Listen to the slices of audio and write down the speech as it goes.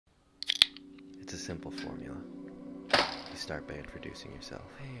It's a simple formula. You start by introducing yourself.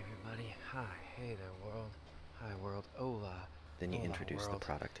 Hey everybody. Hi. Hey there world. Hi world. Hola. Then you Hola, introduce world. the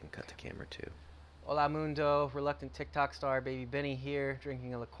product and cut to camera 2. Hola mundo. Reluctant TikTok star Baby Benny here,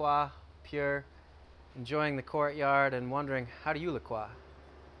 drinking a Croix, pure, enjoying the courtyard and wondering, how do you Croix?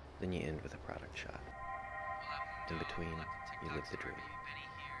 Then you end with a product shot. In between, you live the dream.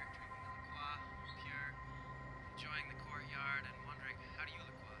 Enjoying the courtyard and wondering, how do you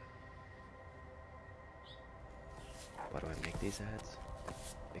Why do I make these ads?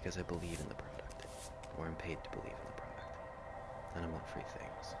 Because I believe in the product, or I'm paid to believe in the product, and I want free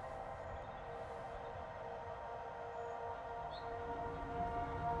things.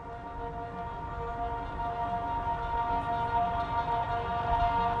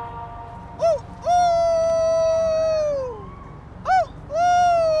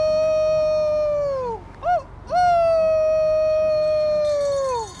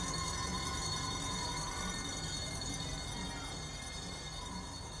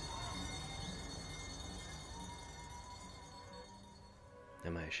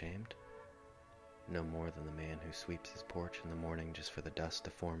 Am I ashamed? No more than the man who sweeps his porch in the morning just for the dust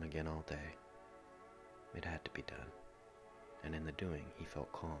to form again all day. It had to be done, and in the doing he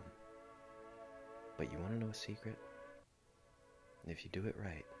felt calm. But you want to know a secret? If you do it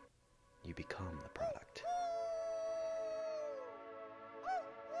right, you become the product.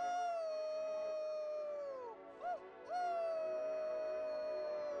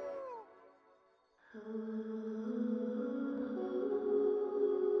 Ooh.